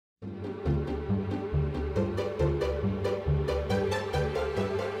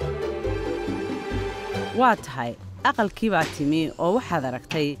waa tahay aqalkii baa timi oo waxaad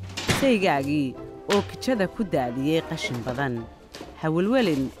aragtay saygaagii oo kijada ku daadiyey qashin badan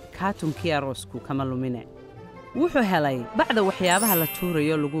hawelwelin kaatunkii aroosku kama lumine wuxuu helay bacda waxyaabaha la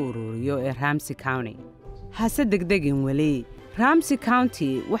tuurayo lagu ururiyo ee Ramsey County hase degdegin weli Ramsey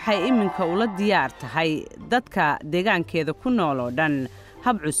County waxay iminka ula diyaar tahay dadka deegaankeeda ku nool oo dhan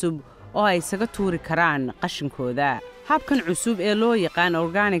hab cusub oo ay isaga tuuri karaan qashinkooda habkan cusub ee loo yaqaan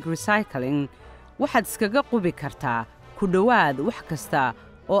organic recycling waxaad iskaga qubi kartaa ku dhowaad wax kasta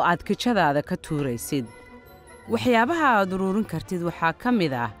oo aad kijadaada ka tuuraysid waxyaabaha aad ururin kartid waxaa ka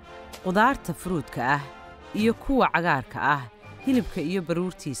mid ah qudaarta fruudka ah iyo kuwa cagaarka ah hilibka iyo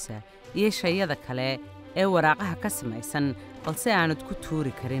baruurtiisa iyo shayada kale ee waraaqaha ka samaysan balse aanad ku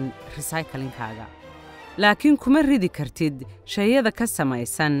tuuri karin recyclingkaaga laakiin kuma ridi kartid shayada ka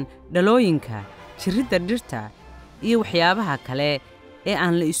samaysan dhalooyinka jiridda dhirta iyo waxyaabaha kale ee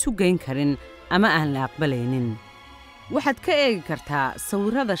aan la isu geyn karin ama aan la aqbalaynin waxaad ka eegi kartaa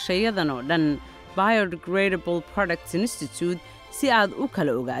sawirrada shayadan oo dhan Biodegradable Products Institute si aad u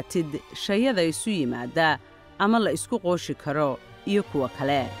kala ogaatid shayada isu yimaada ama la isku qooshi karo iyo kuwa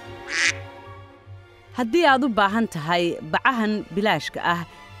kale haddii aad u baahan tahay bacahan bilaashka ah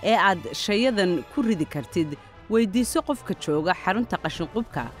ee aad shayadan ku ridi kartid weydiiso qofka jooga xarunta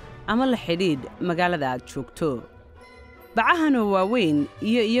qashinqubka ama la xidhiidh magaalada aad joogto bacahanoo waaweyn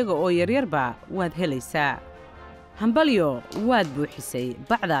iyo iyaga oo yaryarba waad helaysaa hambalyo waad buuxisay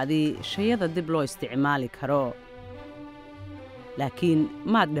bacdaadii shayada dib loo isticmaali karo laakiin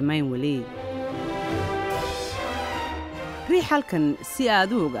maad dhammayn weli riix halkan si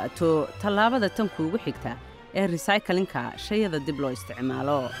aad u ogaato tallaabada tan kuugu xigta ee recyclingka shayada dib loo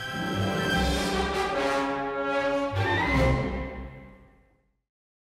isticmaalo